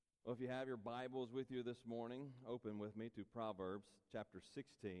Well, if you have your Bibles with you this morning, open with me to Proverbs chapter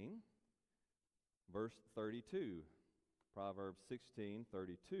 16, verse 32. Proverbs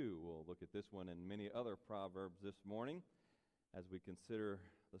 16:32. We'll look at this one and many other proverbs this morning as we consider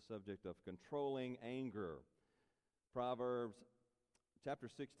the subject of controlling anger. Proverbs chapter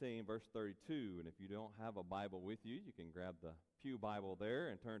 16, verse 32. And if you don't have a Bible with you, you can grab the Pew Bible there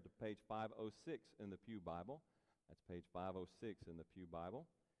and turn to page 506 in the Pew Bible. That's page 506 in the Pew Bible.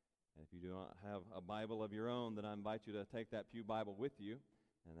 And if you do not have a Bible of your own, then I invite you to take that Pew Bible with you,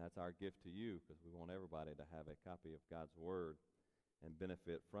 and that's our gift to you, because we want everybody to have a copy of God's Word and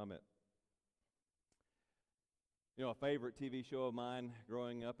benefit from it. You know, a favorite TV show of mine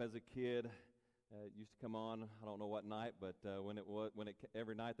growing up as a kid, it used to come on, I don't know what night, but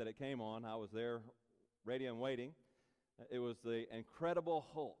every night that it came on, I was there ready and waiting. It was The Incredible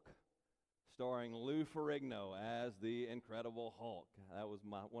Hulk, starring Lou Ferrigno as the Incredible Hulk. That was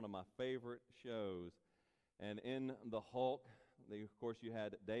one of my favorite shows. And in the Hulk, of course, you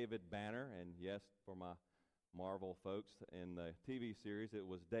had David Banner, and yes, for my Marvel folks in the TV series, it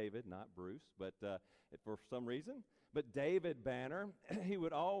was David, not Bruce, but for some reason. But David Banner, he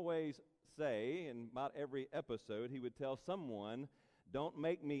would always say, in about every episode, he would tell someone, "Don't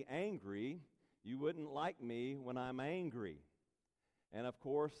make me angry. You wouldn't like me when I'm angry." And of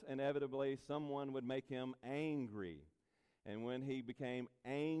course, inevitably, someone would make him angry. And when he became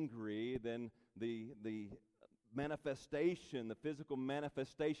angry, then the manifestation, the physical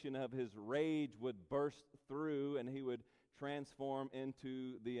manifestation of his rage would burst through, and he would transform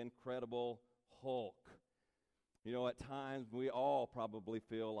into the Incredible Hulk. You know, at times we all probably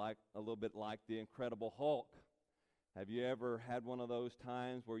feel like a little bit like the Incredible Hulk. Have you ever had one of those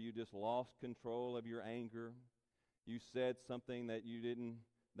times where you just lost control of your anger? You said something that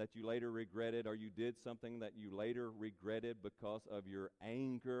you later regretted, or you did something that you later regretted because of your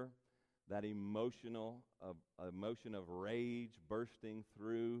anger, that emotion of rage bursting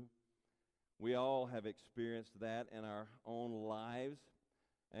through. We all have experienced that in our own lives.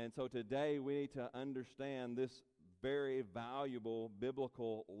 And so today we need to understand this very valuable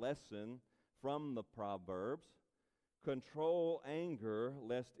biblical lesson from the Proverbs. Control anger,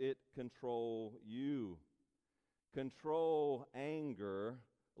 lest it control you. Control anger,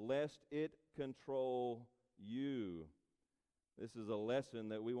 lest it control you. This is a lesson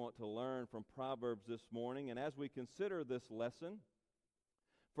that we want to learn from Proverbs this morning. And as we consider this lesson,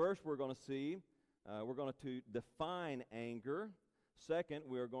 first we're going to define anger. Second,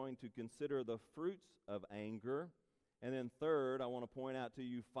 we are going to consider the fruits of anger. And then third, I want to point out to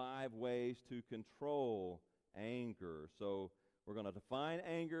you 5 ways to control anger. So we're going to define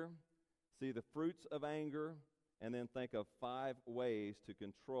anger, see the fruits of anger, and then think of 5 ways to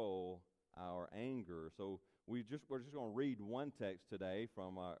control our anger. So we're just going to read one text today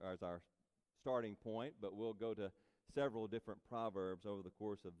as our starting point, but we'll go to several different proverbs over the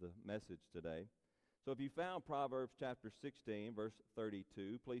course of the message today. So if you found Proverbs chapter 16, verse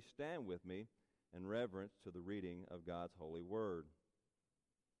 32, please stand with me in reverence to the reading of God's holy word.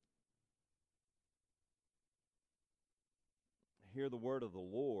 Hear the word of the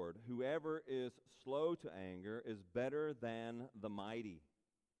Lord. Whoever is slow to anger is better than the mighty,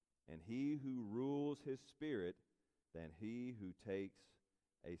 and he who rules his spirit than he who takes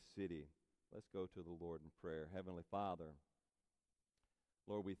a city. Let's go to the Lord in prayer. Heavenly Father,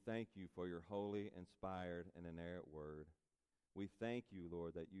 Lord, we thank you for your holy, inspired, and inerrant word. We thank you,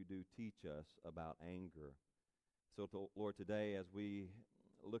 Lord, that you do teach us about anger. So, Lord, today as we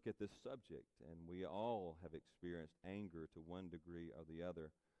look at this subject, and we all have experienced anger to one degree or the other,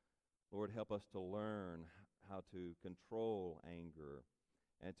 Lord, help us to learn how to control anger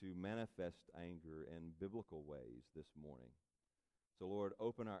and to manifest anger in biblical ways this morning. So, Lord,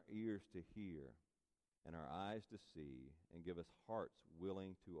 open our ears to hear and our eyes to see, and give us hearts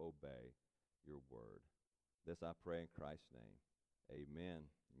willing to obey your word. This I pray in Christ's name. Amen.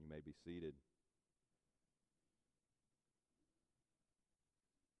 You may be seated.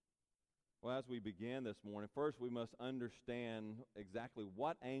 Well, as we begin this morning, first we must understand exactly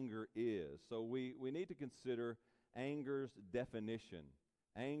what anger is. So we need to consider anger's definition.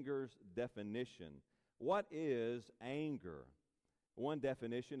 Anger's definition. What is anger? One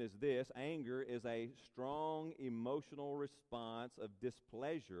definition is this: anger is a strong emotional response of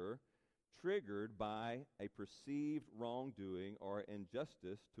displeasure triggered by a perceived wrongdoing or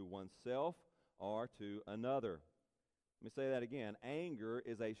injustice to oneself or to another. Let me say that again. Anger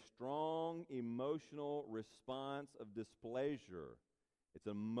is a strong emotional response of displeasure. It's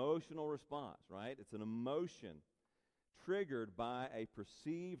an emotional response, right? It's an emotion triggered by a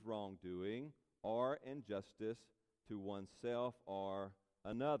perceived wrongdoing or injustice to oneself or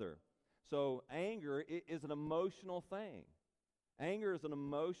another. So anger is an emotional thing. Anger is an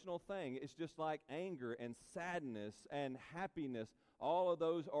emotional thing. It's just like anger and sadness and happiness. All of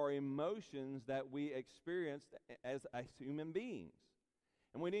those are emotions that we experience as human beings.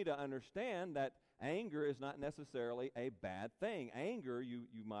 And we need to understand that anger is not necessarily a bad thing. Anger, you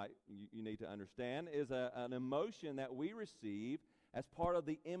need to understand, is an emotion that we receive as part of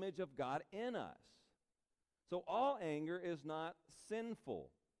the image of God in us. So all anger is not sinful.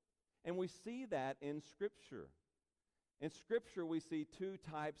 And we see that in Scripture. In Scripture, we see two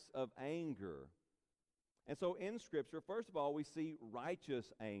types of anger. And so in Scripture, first of all, we see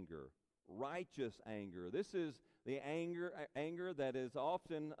righteous anger. Righteous anger. This is the anger that is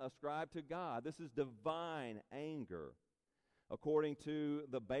often ascribed to God. This is divine anger. According to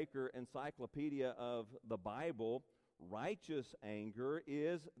the Baker Encyclopedia of the Bible, righteous anger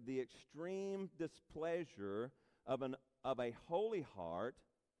is the extreme displeasure of a holy heart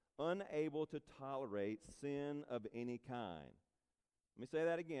unable to tolerate sin of any kind. Let me say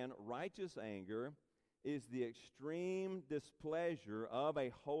that again. Righteous anger is the extreme displeasure of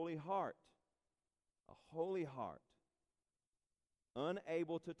a holy heart. A holy heart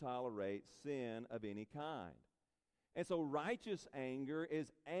unable to tolerate sin of any kind. And so righteous anger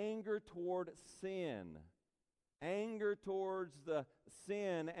is anger toward sin. Anger towards the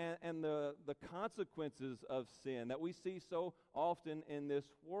sin and the consequences of sin that we see so often in this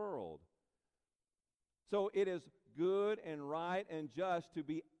world. So it is good and right and just to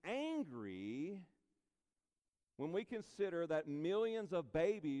be angry when we consider that millions of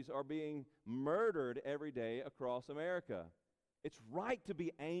babies are being murdered every day across America. It's right to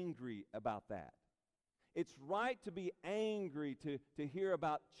be angry about that. It's right to be angry to hear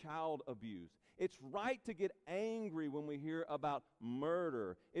about child abuse. It's right to get angry when we hear about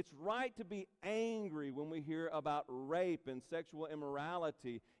murder. It's right to be angry when we hear about rape and sexual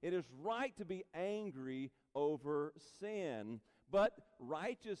immorality. It is right to be angry over sin. But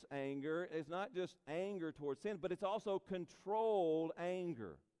righteous anger is not just anger towards sin, but it's also controlled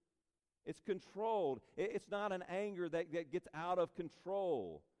anger. It's controlled. It's not an anger that gets out of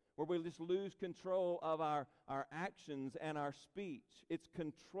control, where we just lose control of our actions and our speech. It's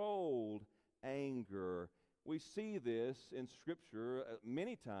controlled anger. We see this in Scripture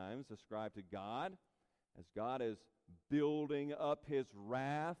many times ascribed to God, as God is building up His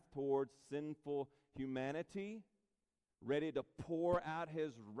wrath towards sinful humanity, ready to pour out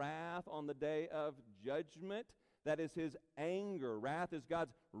His wrath on the day of judgment. That is His anger. Wrath is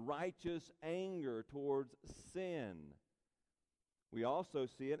God's righteous anger towards sin. We also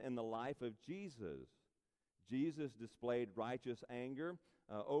see it in the life of Jesus. Jesus displayed righteous anger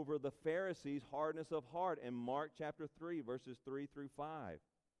over the Pharisees' hardness of heart in Mark chapter 3, verses 3 through 5.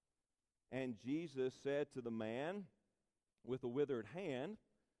 And Jesus said to the man with the withered hand,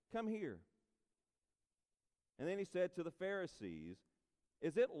 "Come here." And then He said to the Pharisees,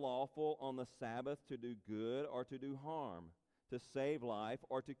 "Is it lawful on the Sabbath to do good or to do harm, to save life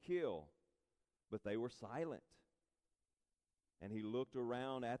or to kill?" But they were silent. And He looked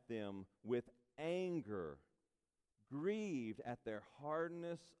around at them with anger, grieved at their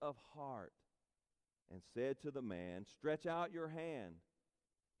hardness of heart, and said to the man, "Stretch out your hand."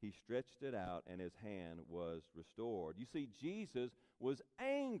 He stretched it out, and his hand was restored. You see, Jesus was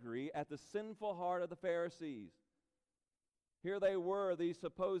angry at the sinful heart of the Pharisees. Here they were, these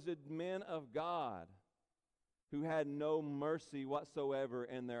supposed men of God, who had no mercy whatsoever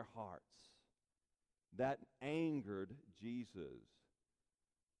in their hearts. That angered Jesus.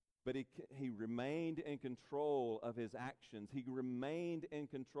 But he remained in control of his actions. He remained in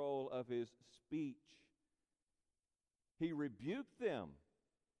control of his speech. He rebuked them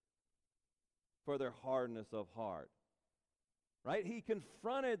for their hardness of heart. Right? He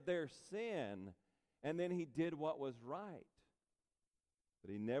confronted their sin, and then He did what was right.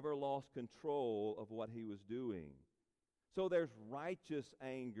 But He never lost control of what He was doing. So there's righteous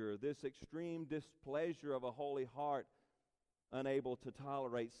anger, this extreme displeasure of a holy heart, unable to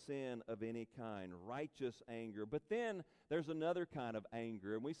tolerate sin of any kind. Righteous anger. But then there's another kind of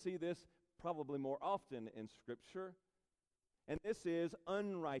anger, and we see this probably more often in Scripture. And this is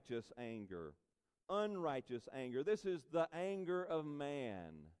unrighteous anger. Unrighteous anger. This is the anger of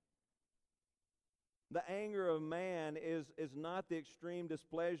man. The anger of man is not the extreme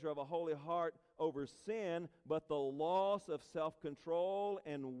displeasure of a holy heart over sin, but the loss of self-control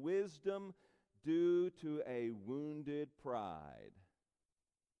and wisdom due to a wounded pride.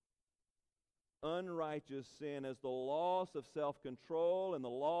 Unrighteous sin is the loss of self-control and the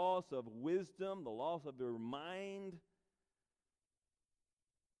loss of wisdom, the loss of your mind,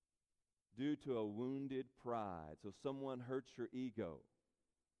 due to a wounded pride. So someone hurts your ego.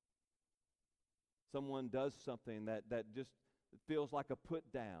 Someone does something that just feels like a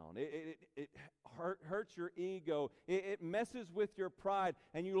put down. It hurts your ego. It messes with your pride,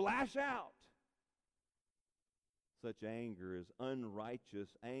 and you lash out. Such anger is unrighteous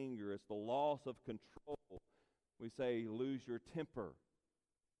anger. It's the loss of control. We say lose your temper.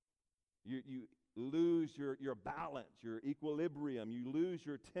 You lose your balance, your equilibrium. You lose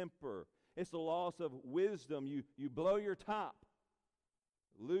your temper. It's the loss of wisdom. You blow your top.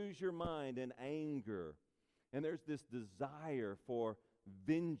 Lose your mind in anger. And there's this desire for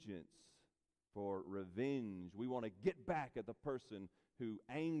vengeance, for revenge. We want to get back at the person who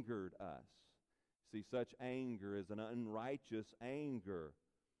angered us. See, such anger is an unrighteous anger.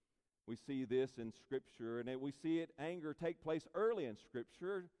 We see this in Scripture, and we see anger take place early in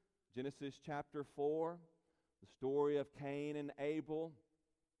Scripture. Genesis chapter 4, the story of Cain and Abel.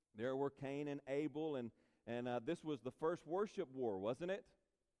 There were Cain and Abel, and this was the first worship war, wasn't it?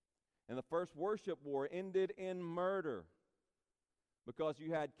 And the first worship war ended in murder because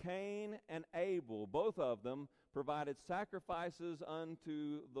you had Cain and Abel. Both of them provided sacrifices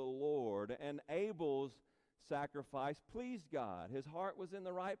unto the Lord, and Abel's sacrifice pleased God. His heart was in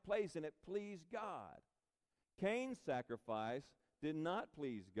the right place, and it pleased God. Cain's sacrifice did not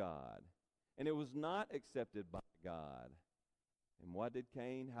please God, and it was not accepted by God. And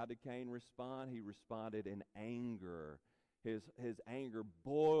how did Cain respond? He responded in anger. His anger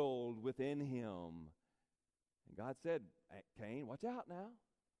boiled within him. And God said, Cain, watch out now.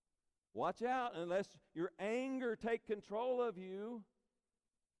 Watch out unless your anger take control of you.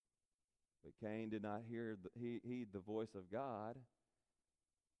 But Cain did not heed the voice of God.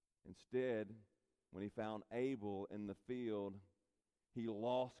 Instead, when he found Abel in the field, he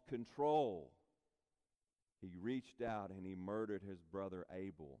lost control. He reached out and he murdered his brother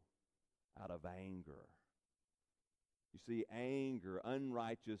Abel out of anger. You see, anger,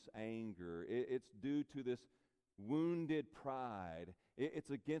 unrighteous anger, it's due to this wounded pride. It's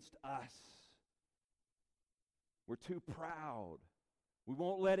against us. We're too proud. We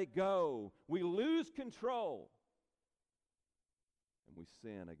won't let it go. We lose control. And we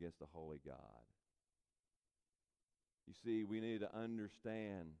sin against the holy God. You see, we need to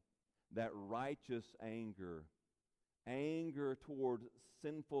understand that righteous anger toward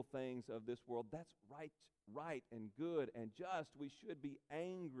sinful things of this world, that's right and good and just. We should be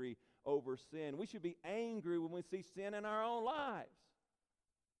angry over sin. We should be angry when we see sin in our own lives.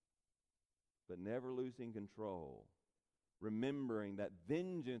 But never losing control. Remembering that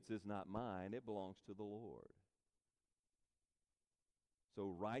vengeance is not mine, it belongs to the Lord.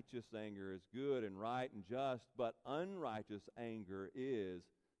 So righteous anger is good and right and just, but unrighteous anger is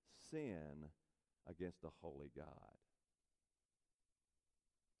sin against the holy God.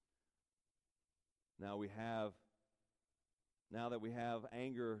 Now that we have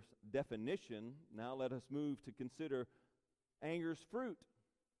anger's definition, now let us move to consider anger's fruit.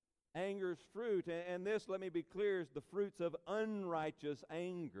 Anger's fruit, and this, let me be clear, is the fruits of unrighteous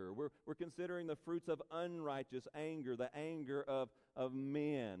anger. We're considering the fruits of unrighteous anger, the anger of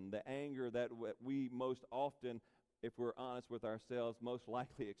men, the anger that we most often, if we're honest with ourselves, most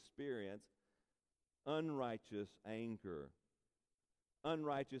likely experience. Unrighteous anger.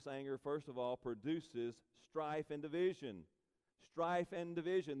 Unrighteous anger, first of all, produces strife and division. Strife and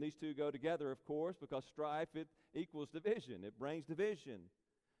division. These two go together, of course, because strife, it equals division. It brings division.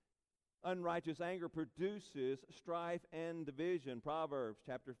 Unrighteous anger produces strife and division. Proverbs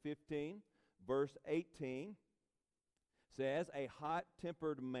chapter 15, verse 18 says, "A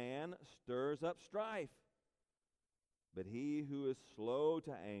hot-tempered man stirs up strife, but he who is slow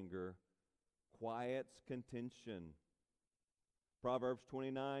to anger quiets contention." Proverbs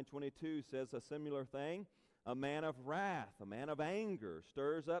 29:22 says a similar thing. "A man of wrath, a man of anger,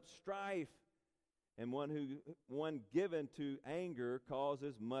 stirs up strife, and one given to anger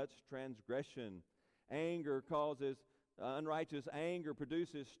causes much transgression." Unrighteous anger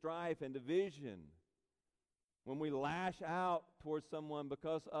produces strife and division. When we lash out towards someone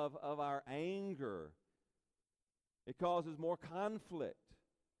because of our anger, it causes more conflict.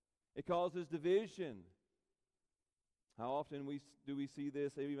 It causes division. How often do we see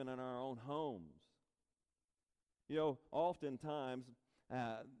this even in our own homes? You know, oftentimes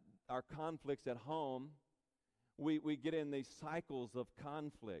our conflicts at home, we get in these cycles of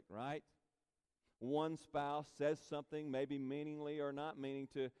conflict, right? One spouse says something, maybe meaningly or not meaning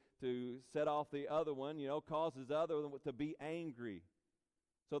to set off the other one, causes the other one to be angry.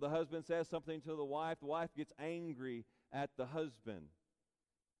 So the husband says something to the wife gets angry at the husband.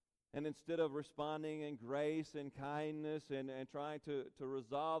 And instead of responding in grace and kindness and trying to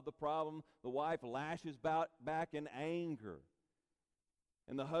resolve the problem, the wife lashes back in anger.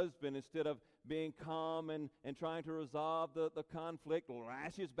 And the husband, instead of being calm and trying to resolve the conflict,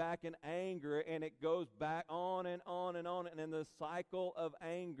 lashes back in anger, and it goes back on and on and on. And in the cycle of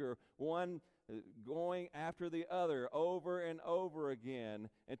anger, one going after the other over and over again,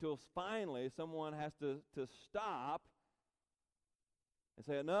 until finally someone has to stop and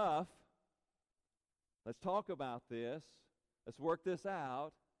say, enough. Let's talk about this. Let's work this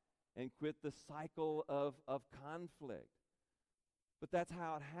out and quit the cycle of conflict. But that's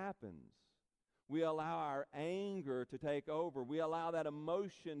how it happens. We allow our anger to take over. We allow that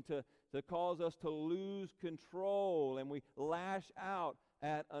emotion to cause us to lose control, and we lash out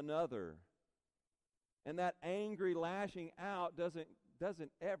at another. And that angry lashing out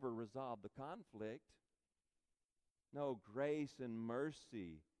doesn't ever resolve the conflict. No, grace and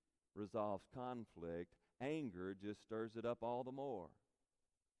mercy resolves conflict. Anger just stirs it up all the more.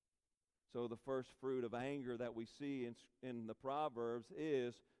 So the first fruit of anger that we see in the Proverbs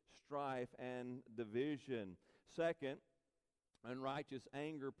is strife and division. Second, unrighteous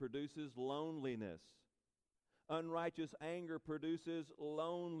anger produces loneliness. Unrighteous anger produces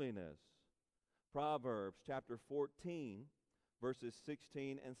loneliness. Proverbs chapter 14, verses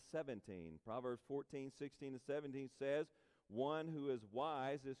 16 and 17. Proverbs 14, 16 and 17 says, one who is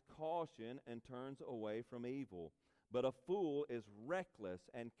wise is caution and turns away from evil, but a fool is reckless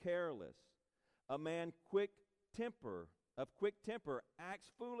and careless. A man of quick temper acts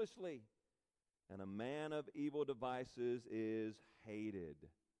foolishly, and a man of evil devices is hated.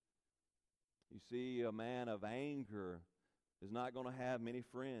 You see, a man of anger is not going to have many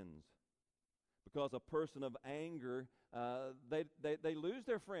friends, because a person of anger, they lose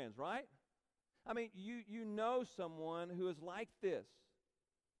their friends, right? I mean, you know someone who is like this,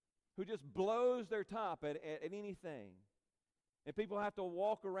 who just blows their top at anything. And people have to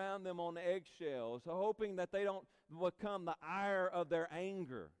walk around them on eggshells, hoping that they don't become the ire of their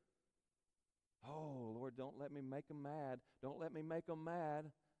anger. Oh, Lord, don't let me make them mad. Don't let me make them mad.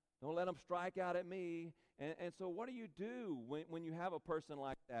 Don't let them strike out at me. And so what do when you have a person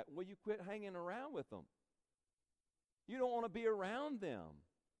like that? Well, you quit hanging around with them. You don't want to be around them.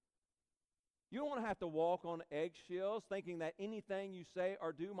 You don't want to have to walk on eggshells thinking that anything you say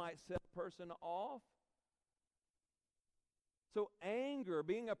or do might set a person off. So anger,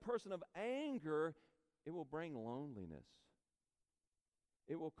 being a person of anger, it will bring loneliness.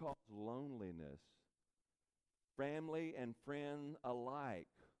 It will cause loneliness. Family and friend alike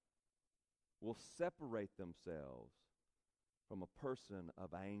will separate themselves from a person of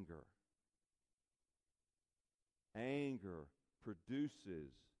anger. Anger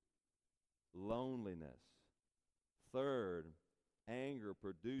produces loneliness. Third, anger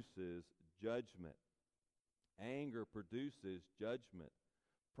produces judgment. Anger produces judgment.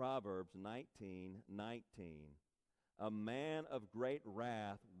 Proverbs 19:19. A man of great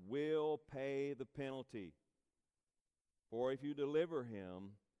wrath will pay the penalty. For if you deliver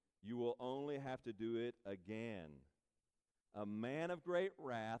him, you will only have to do it again. A man of great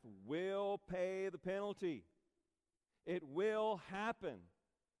wrath will pay the penalty. It will happen.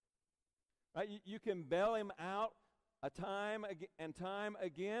 Right? You can bail him out a time and time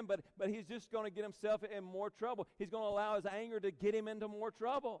again, but he's just going to get himself in more trouble. He's going to allow his anger to get him into more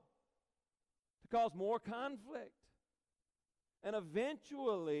trouble, to cause more conflict. And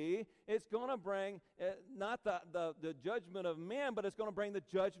eventually, it's going to bring not the judgment of men, but it's going to bring the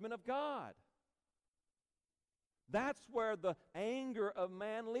judgment of God. That's where the anger of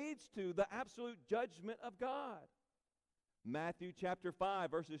man leads to, the absolute judgment of God. Matthew chapter 5,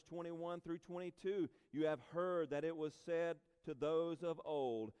 verses 21 through 22. You have heard that it was said to those of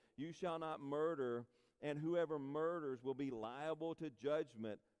old, you shall not murder, and whoever murders will be liable to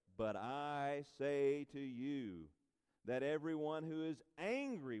judgment. But I say to you that everyone who is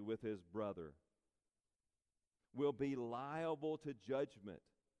angry with his brother will be liable to judgment.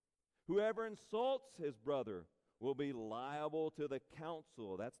 Whoever insults his brother will be liable to the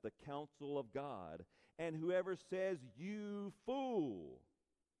council. That's the council of God. And whoever says, you fool,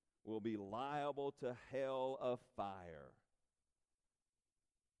 will be liable to hell of fire.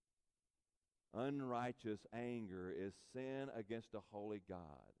 Unrighteous anger is sin against a holy God.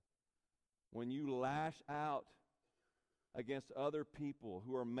 When you lash out against other people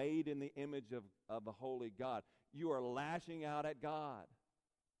who are made in the image of the holy God, you are lashing out at God.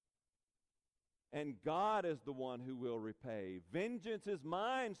 And God is the one who will repay. Vengeance is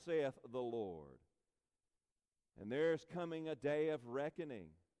mine, saith the Lord. And there's coming a day of reckoning,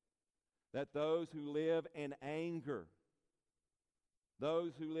 that those who live in anger,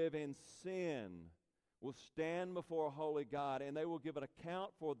 those who live in sin, will stand before a holy God, and they will give an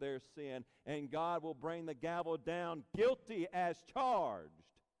account for their sin, and God will bring the gavel down, guilty as charged.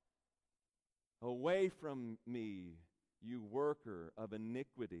 Away from me, you worker of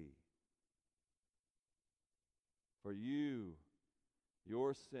iniquity. For you,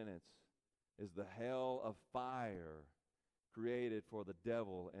 your sentence is the hell of fire created for the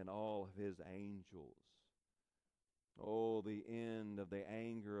devil and all of his angels. Oh, the end of the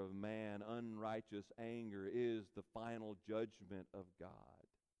anger of man, unrighteous anger, is the final judgment of God.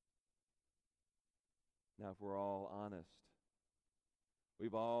 Now, if we're all honest,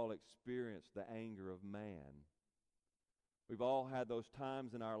 we've all experienced the anger of man. We've all had those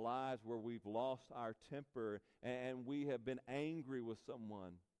times in our lives where we've lost our temper and we have been angry with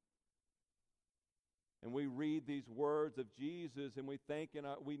someone. And we read these words of Jesus and we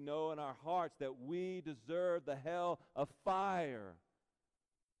we know in our hearts that we deserve the hell of fire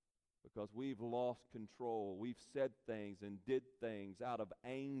because we've lost control. We've said things and did things out of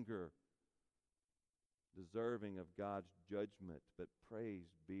anger, deserving of God's judgment. But praise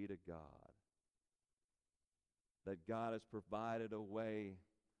be to God that God has provided a way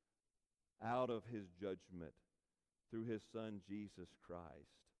out of his judgment through his Son, Jesus Christ.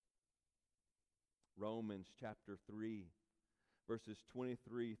 Romans chapter 3, verses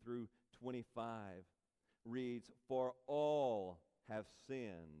 23 through 25 reads, "For all have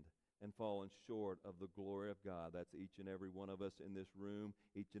sinned and fallen short of the glory of God." That's each and every one of us in this room,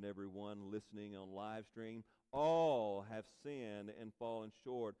 each and every one listening on live stream. All have sinned and fallen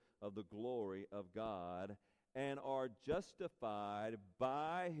short of the glory of God and are justified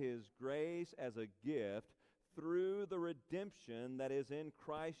by his grace as a gift through the redemption that is in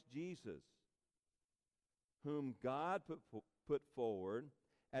Christ Jesus, whom God put forward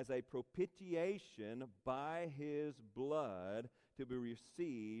as a propitiation by his blood to be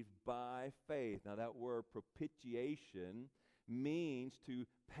received by faith. Now that word propitiation means to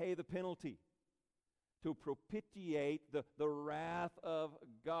pay the penalty, to propitiate the wrath of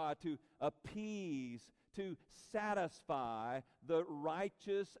God, to appease, to satisfy the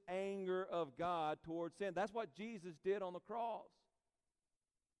righteous anger of God towards sin. That's what Jesus did on the cross.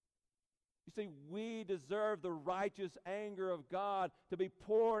 You see, we deserve the righteous anger of God to be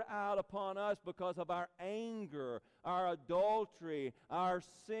poured out upon us because of our anger, our adultery, our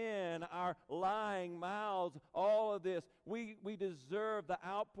sin, our lying mouths, all of this. We deserve the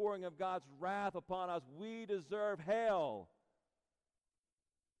outpouring of God's wrath upon us. We deserve hell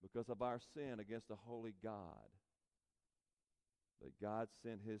because of our sin against the holy God. But God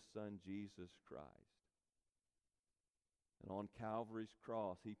sent his Son, Jesus Christ. And on Calvary's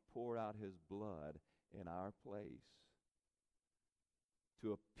cross, he poured out his blood in our place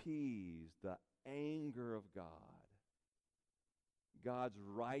to appease the anger of God. God's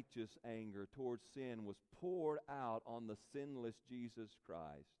righteous anger towards sin was poured out on the sinless Jesus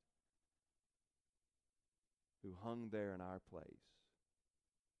Christ, who hung there in our place.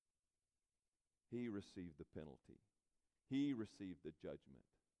 He received the penalty. He received the judgment,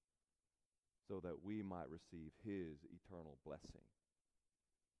 so that we might receive his eternal blessing.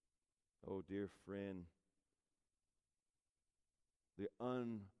 Oh, dear friend, the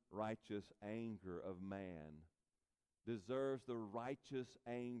unrighteous anger of man deserves the righteous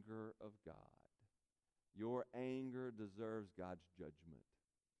anger of God. Your anger deserves God's judgment.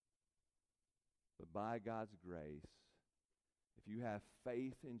 But by God's grace, if you have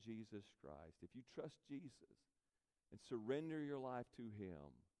faith in Jesus Christ, if you trust Jesus and surrender your life to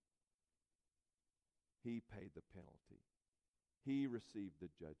him, he paid the penalty. He received the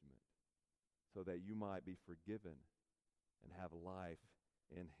judgment so that you might be forgiven and have life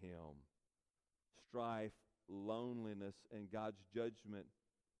in him. Strife, loneliness, and God's judgment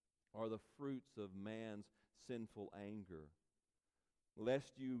are the fruits of man's sinful anger.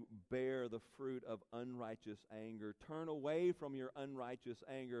 Lest you bear the fruit of unrighteous anger, turn away from your unrighteous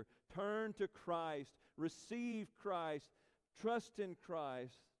anger. Turn to Christ. Receive Christ. Trust in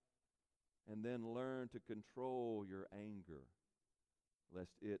Christ. And then learn to control your anger,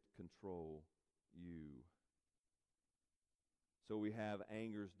 lest it control you. So we have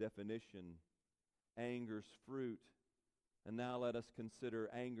anger's definition, anger's fruit, and now let us consider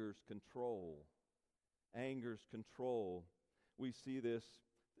anger's control. Anger's control. We see this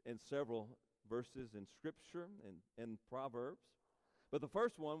in several verses in Scripture and in Proverbs. But the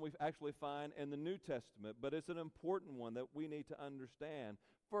first one we actually find in the New Testament, but it's an important one that we need to understand.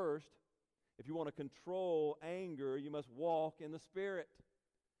 First, if you want to control anger, you must walk in the Spirit.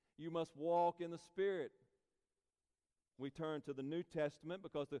 You must walk in the Spirit. We turn to the New Testament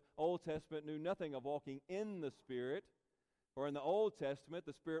because the Old Testament knew nothing of walking in the Spirit. For in the Old Testament,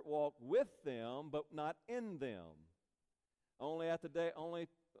 the Spirit walked with them, but not in them. Only at the day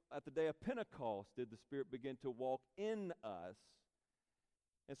of Pentecost did the Spirit begin to walk in us.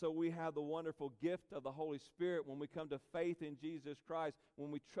 And so we have the wonderful gift of the Holy Spirit when we come to faith in Jesus Christ.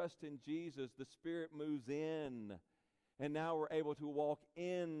 When we trust in Jesus, the Spirit moves in. And now we're able to walk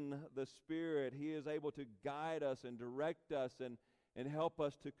in the Spirit. He is able to guide us and direct us and help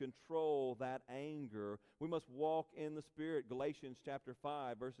us to control that anger. We must walk in the Spirit. Galatians chapter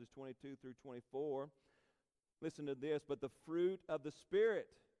 5, verses 22 through 24. Listen to this. But the fruit of the Spirit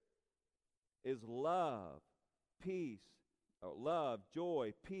is love,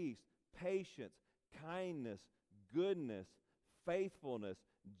 joy, peace, patience, kindness, goodness, faithfulness,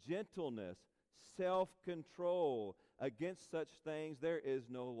 gentleness, self-control. Against such things there is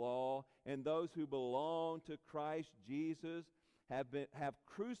no law, and those who belong to Christ Jesus have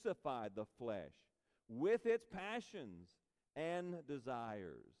crucified the flesh with its passions and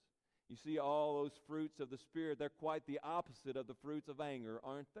desires. You see all those fruits of the Spirit, they're quite the opposite of the fruits of anger,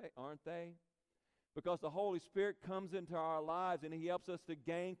 aren't they? Because the Holy Spirit comes into our lives and He helps us to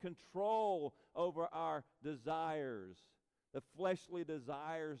gain control over our desires, the fleshly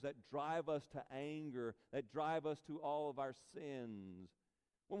desires that drive us to anger, that drive us to all of our sins.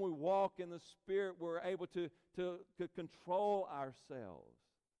 When we walk in the Spirit, we're able to control ourselves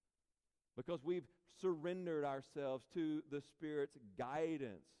because we've surrendered ourselves to the Spirit's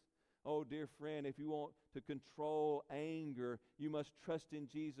guidance. Oh, dear friend, if you want to control anger, you must trust in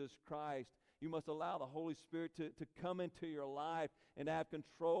Jesus Christ. You must allow the Holy Spirit to come into your life and have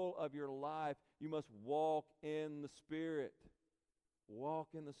control of your life. You must walk in the Spirit. Walk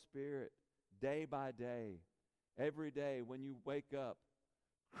in the Spirit day by day. Every day when you wake up,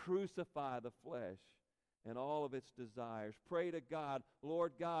 crucify the flesh and all of its desires. Pray to God,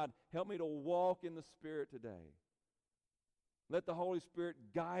 Lord God, help me to walk in the Spirit today. Let the Holy Spirit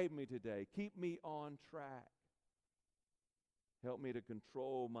guide me today. Keep me on track. Help me to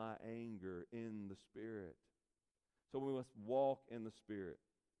control my anger in the Spirit. So we must walk in the Spirit.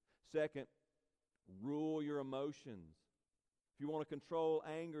 Second, rule your emotions. If you want to control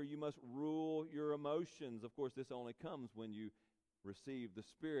anger, you must rule your emotions. Of course, this only comes when you receive the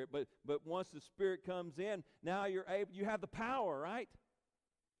Spirit. But once the Spirit comes in, now you have the power, right?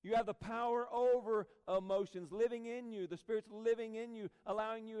 You have the power over emotions living in you. The Spirit's living in you,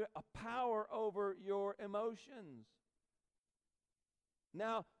 allowing you a power over your emotions.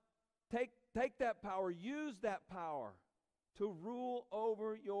 Now, take that power, use that power to rule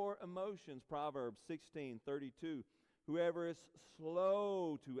over your emotions. Proverbs 16:32. Whoever is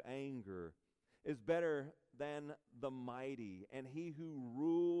slow to anger is better than the mighty, and he who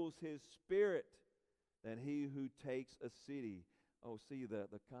rules his spirit than he who takes a city. Oh, see the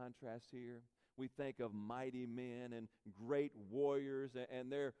contrast here? We think of mighty men and great warriors,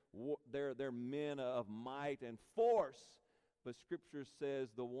 and they're men of might and force. But Scripture says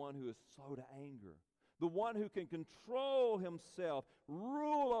the one who is slow to anger, the one who can control himself,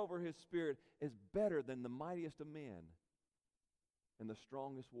 rule over his spirit, is better than the mightiest of men and the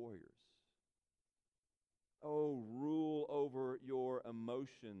strongest warriors. Oh, rule over your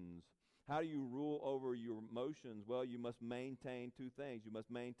emotions. How do you rule over your emotions? Well, you must maintain two things. You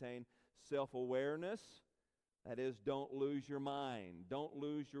must maintain self-awareness. That is, don't lose your mind. Don't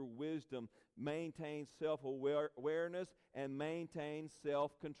lose your wisdom. Maintain self-awareness and maintain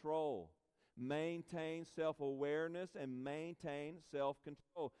self-control. Maintain self-awareness and maintain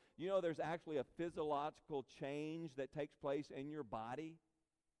self-control. You know, there's actually a physiological change that takes place in your body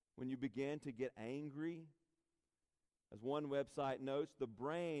when you begin to get angry. As one website notes, the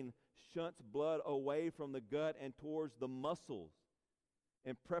brain shunts blood away from the gut and towards the muscles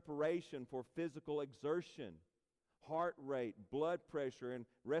in preparation for physical exertion. Heart rate, blood pressure, and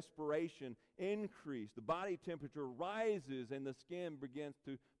respiration increase. The body temperature rises and the skin begins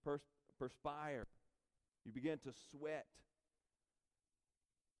to perspire. You begin to sweat.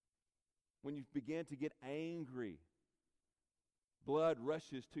 When you begin to get angry, blood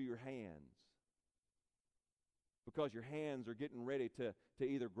rushes to your hands because your hands are getting ready to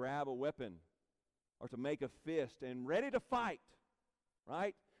either grab a weapon or to make a fist and ready to fight,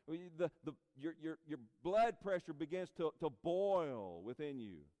 right? Your blood pressure begins to boil within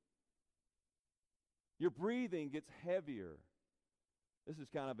you. Your breathing gets heavier. This is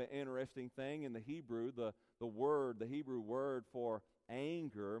kind of an interesting thing in the Hebrew. The Hebrew word for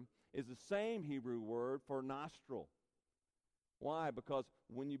anger is the same Hebrew word for nostril. Why? Because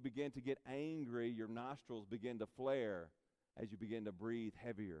when you begin to get angry, your nostrils begin to flare as you begin to breathe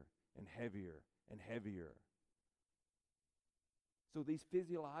heavier and heavier and heavier. So these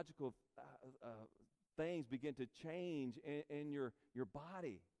physiological things begin to change in your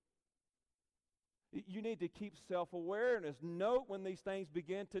body. You need to keep self-awareness. Note when these things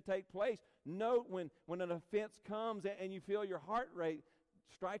begin to take place. Note when an offense comes and you feel your heart rate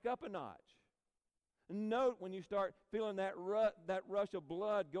strike up a notch. Note when you start feeling that rush of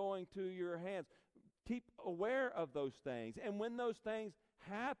blood going to your hands. Keep aware of those things. And when those things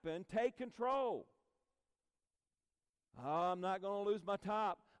happen, take control. Oh, I'm not going to lose my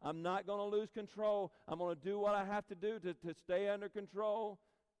top. I'm not going to lose control. I'm going to do what I have to do to stay under control.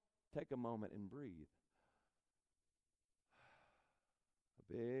 Take a moment and breathe.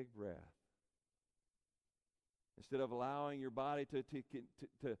 A big breath. Instead of allowing your body to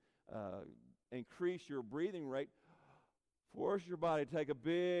increase your breathing rate, force your body to take a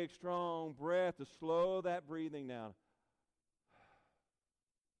big, strong breath to slow that breathing down.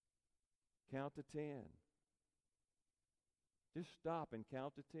 Count to 10. Just stop and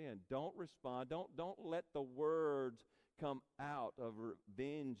count to 10. Don't respond. Don't let the words come out of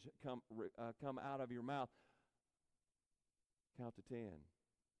revenge come out of your mouth. Count to 10.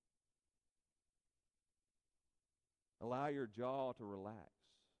 Allow your jaw to relax.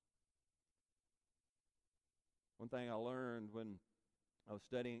 One thing I learned when I was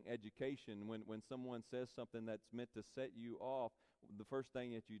studying education, when someone says something that's meant to set you off, the first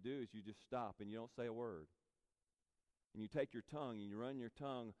thing that you do is you just stop and you don't say a word. And you take your tongue and you run your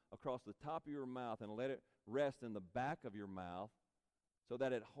tongue across the top of your mouth and let it rest in the back of your mouth so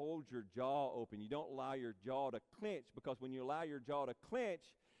that it holds your jaw open. You don't allow your jaw to clench, because when you allow your jaw to clench,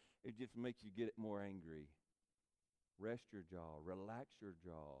 it just makes you get more angry. Rest your jaw. Relax your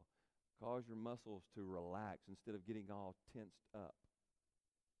jaw. Cause your muscles to relax instead of getting all tensed up.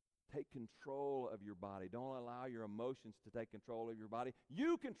 Take control of your body. Don't allow your emotions to take control of your body.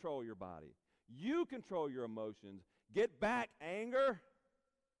 You control your body. You control your emotions. Get back, anger.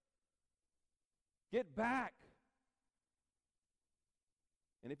 Get back.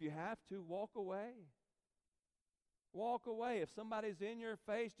 And if you have to, walk away. Walk away. If somebody's in your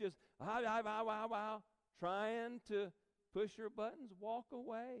face just trying to push your buttons, walk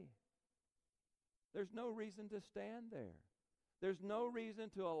away. There's no reason to stand there. There's no reason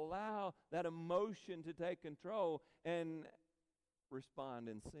to allow that emotion to take control and respond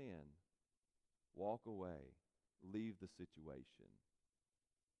in sin. Walk away. Leave the situation.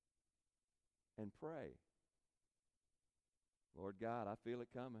 And pray. Lord God, I feel it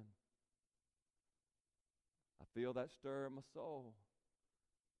coming. I feel that stir in my soul.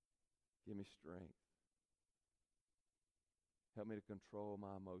 Give me strength. Help me to control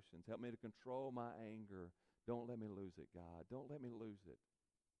my emotions. Help me to control my anger. Don't let me lose it, God. Don't let me lose it.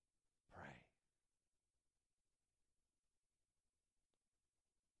 Pray.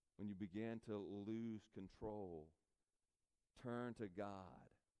 When you begin to lose control, turn to God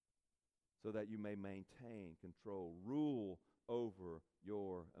so that you may maintain control. Rule over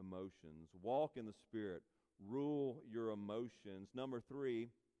your emotions. Walk in the Spirit. Rule your emotions. Number 3,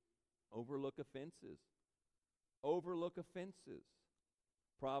 overlook offenses. Overlook offenses.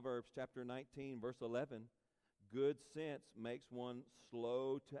 Proverbs chapter 19, verse 11. Good sense makes one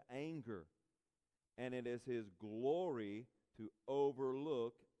slow to anger, and it is his glory to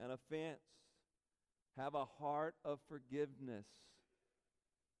overlook an offense. Have a heart of forgiveness.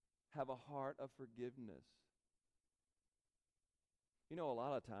 Have a heart of forgiveness. You know, a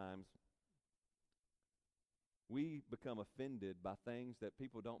lot of times we become offended by things that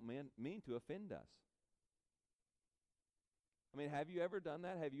people don't mean to offend us. I mean, have you ever done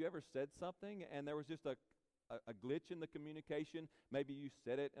that? Have you ever said something and there was just a glitch in the communication? Maybe you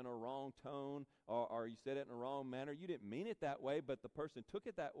said it in a wrong tone, or you said it in a wrong manner. You didn't mean it that way, but the person took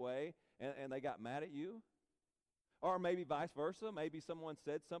it that way, and they got mad at you. Or maybe vice versa. Maybe someone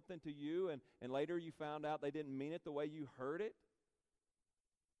said something to you, and later you found out they didn't mean it the way you heard it.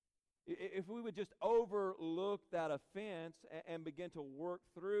 If we would just overlook that offense and begin to work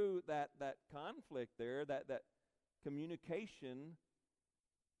through that conflict there, that communication,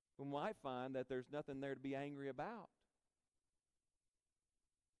 we might find that there's nothing there to be angry about.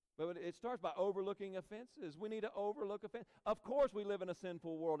 But it starts by overlooking offenses. We need to overlook offenses. Of course we live in a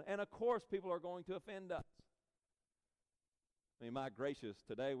sinful world, and of course people are going to offend us. I mean, my gracious,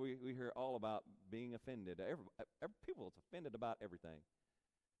 today we hear all about being offended. People is offended about everything.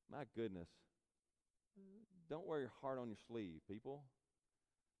 My goodness. Don't wear your heart on your sleeve, people.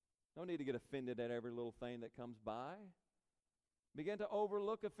 No need to get offended at every little thing that comes by. Begin to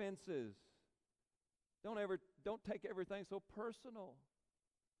overlook offenses. Don't take everything so personal.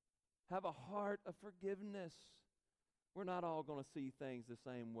 Have a heart of forgiveness. We're not all going to see things the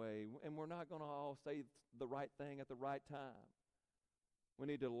same way, and we're not going to all say the right thing at the right time. We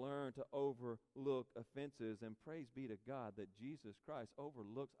need to learn to overlook offenses, and praise be to God that Jesus Christ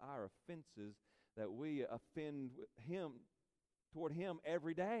overlooks our offenses, that we offend him toward him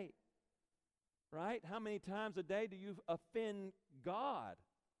every day. Right? How many times a day do you offend God?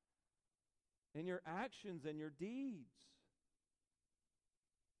 in your actions and your deeds.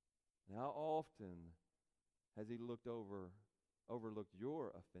 And how often has He overlooked your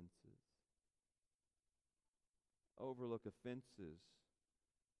offenses? Overlook offenses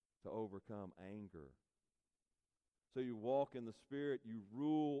to overcome anger. So you walk in the Spirit, you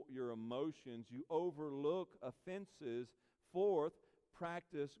rule your emotions, you overlook offenses. Fourth,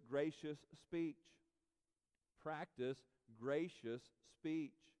 practice gracious speech. Practice gracious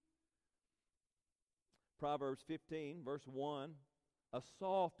speech. Proverbs 15, verse 1, a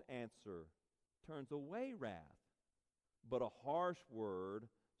soft answer turns away wrath, but a harsh word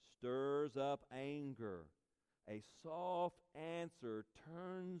stirs up anger. A soft answer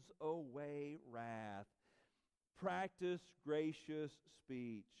turns away wrath. Practice gracious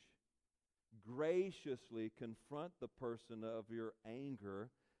speech. Graciously confront the person of your anger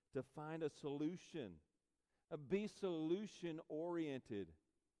to find a solution. Be solution-oriented.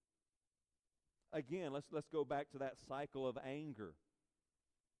 Again, let's go back to that cycle of anger.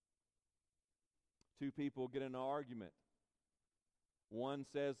 Two people get in an argument. One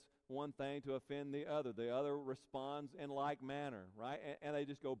says one thing to offend the other. The other responds in like manner, right? And they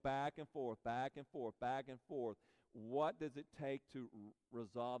just go back and forth, back and forth, back and forth. What does it take to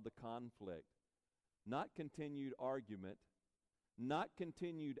resolve the conflict? Not continued argument, not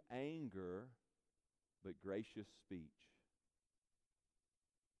continued anger, but gracious speech.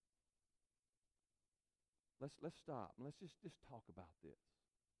 Let's stop and let's just talk about this.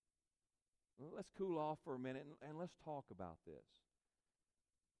 Let's cool off for a minute and let's talk about this.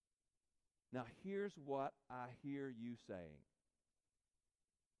 Now, here's what I hear you saying.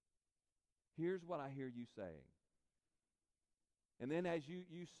 Here's what I hear you saying. And then as you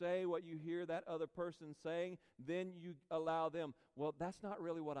say what you hear that other person saying, then you allow them, well, that's not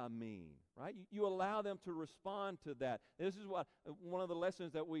really what I mean, right? You allow them to respond to that. This is what one of the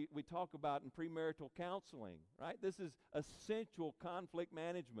lessons that we talk about in premarital counseling, right? This is essential conflict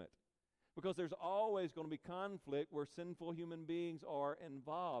management. Because there's always going to be conflict where sinful human beings are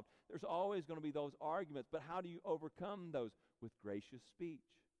involved. There's always going to be those arguments. But how do you overcome those? With gracious speech.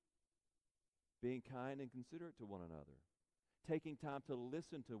 Being kind and considerate to one another. Taking time to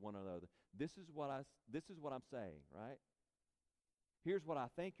listen to one another. This is what I'm saying, right? Here's what I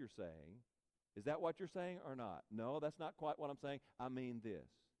think you're saying. Is that what you're saying or not? No, that's not quite what I'm saying. I mean this.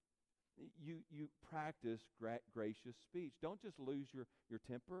 You practice gracious speech. Don't just lose your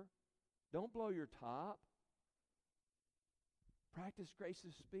temper. Don't blow your top. Practice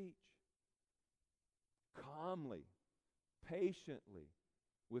gracious speech. Calmly, patiently,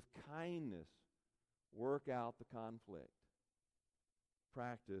 with kindness, work out the conflict.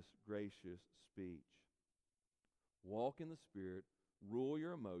 Practice gracious speech. Walk in the Spirit, rule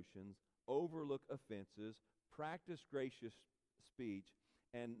your emotions, overlook offenses, practice gracious speech,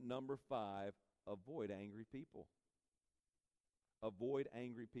 and number 5, avoid angry people. Avoid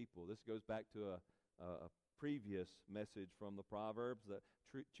angry people. This goes back to a previous message from the Proverbs, that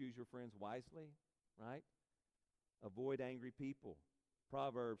choose your friends wisely, right? Avoid angry people.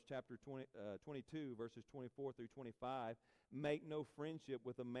 Proverbs chapter 22, verses 24 through 25. Make no friendship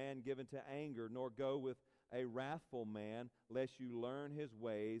with a man given to anger, nor go with a wrathful man, lest you learn his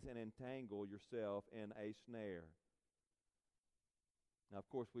ways and entangle yourself in a snare. Now, of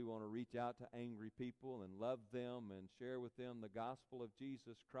course, we want to reach out to angry people and love them and share with them the gospel of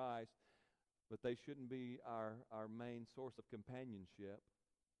Jesus Christ, but they shouldn't be our main source of companionship.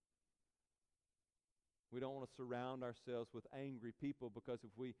 We don't want to surround ourselves with angry people, because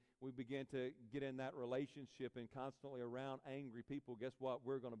if we begin to get in that relationship and constantly around angry people, guess what?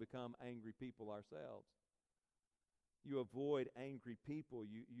 We're going to become angry people ourselves. You avoid angry people.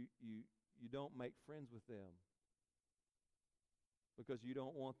 You don't make friends with them, because you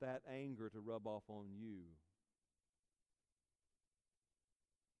don't want that anger to rub off on you.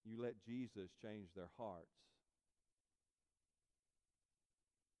 You let Jesus change their hearts.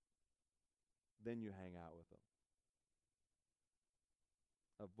 Then you hang out with them.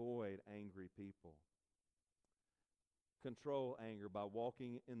 Avoid angry people. Control anger by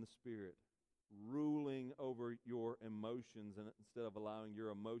walking in the Spirit, ruling over your emotions instead of allowing your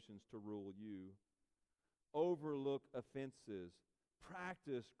emotions to rule you. Overlook offenses.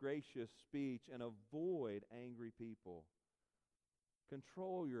 Practice gracious speech and avoid angry people.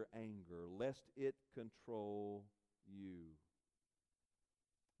 Control your anger, lest it control you.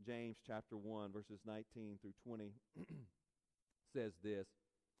 James chapter 1, verses 19 through 20 says this,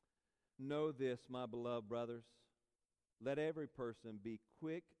 Know this, my beloved brothers, let every person be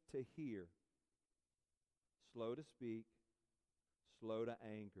quick to hear, slow to speak, slow to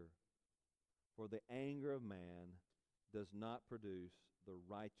anger, for the anger of man does not produce the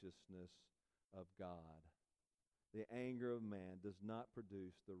righteousness of God. The anger of man does not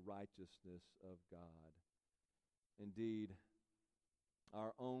produce the righteousness of God. Indeed,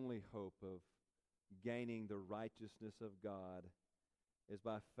 our only hope of gaining the righteousness of God is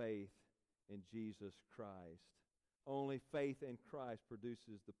by faith in Jesus Christ. Only faith in Christ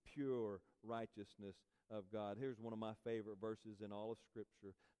produces the pure righteousness of God. Here's one of my favorite verses in all of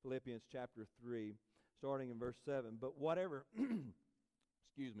Scripture. Philippians chapter 3, starting in verse 7. But whatever,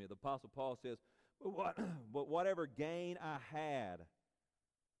 the Apostle Paul says, but whatever gain I had,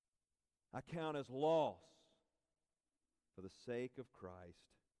 I count as loss for the sake of Christ.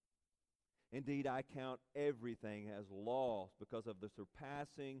 Indeed, I count everything as loss because of the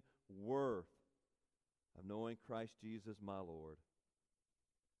surpassing worth of knowing Christ Jesus my Lord.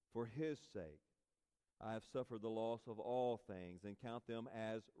 For his sake, I have suffered the loss of all things and count them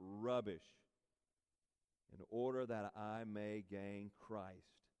as rubbish, in order that I may gain Christ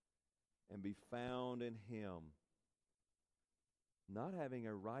and be found in him, not having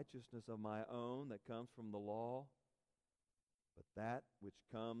a righteousness of my own that comes from the law, but that which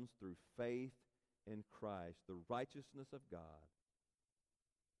comes through faith in Christ, the righteousness of God,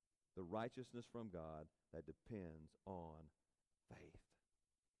 the righteousness from God that depends on faith.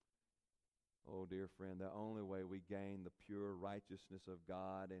 Oh, dear friend, the only way we gain the pure righteousness of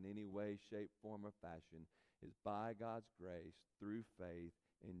God in any way, shape, form, or fashion is by God's grace through faith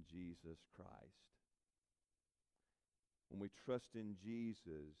in Jesus Christ. When we trust in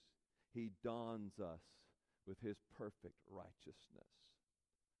Jesus, he dons us with his perfect righteousness.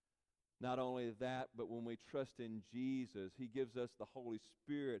 Not only that, but when we trust in Jesus, he gives us the Holy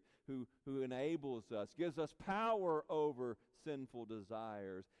Spirit who enables us, gives us power over sinful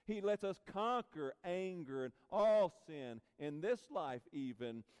desires. He lets us conquer anger and all sin in this life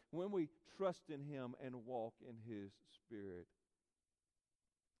even when we trust in him and walk in his Spirit.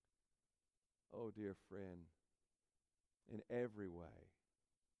 Oh, dear friend, in every way,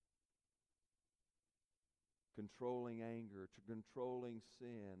 controlling anger, to controlling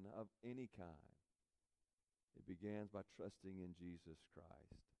sin of any kind, it begins by trusting in Jesus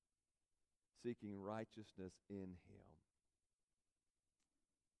Christ, seeking righteousness in him.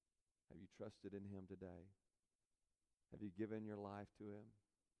 Have you trusted in him today? Have you given your life to him?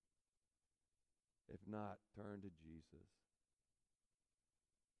 If not, turn to Jesus,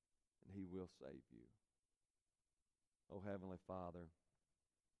 and he will save you. Oh, Heavenly Father,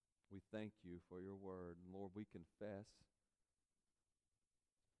 we thank you for your word. And Lord, we confess.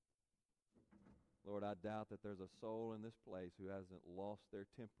 Lord, I doubt that there's a soul in this place who hasn't lost their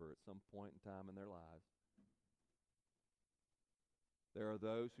temper at some point in time in their lives. There are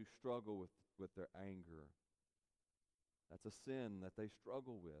those who struggle with their anger. That's a sin that they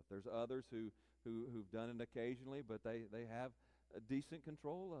struggle with. There's others who've done it occasionally, but they have a decent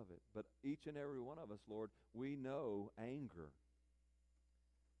control of it. But each and every one of us, Lord, we know anger.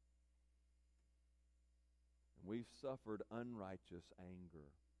 And we've suffered unrighteous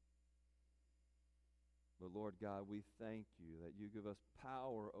anger. But Lord God, we thank you that you give us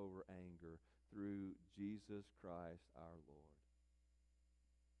power over anger through Jesus Christ our Lord.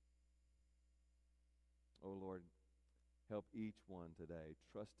 Oh Lord, help each one today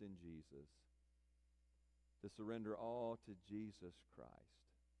trust in Jesus, to surrender all to Jesus Christ.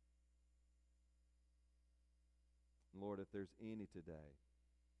 Lord, if there's any today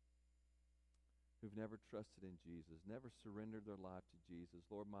who've never trusted in Jesus, never surrendered their life to Jesus,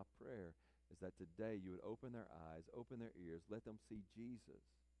 Lord, my prayer is that today you would open their eyes, open their ears, let them see Jesus,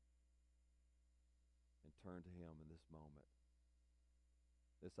 and turn to him in this moment.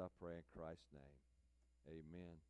 This I pray in Christ's name. Amen.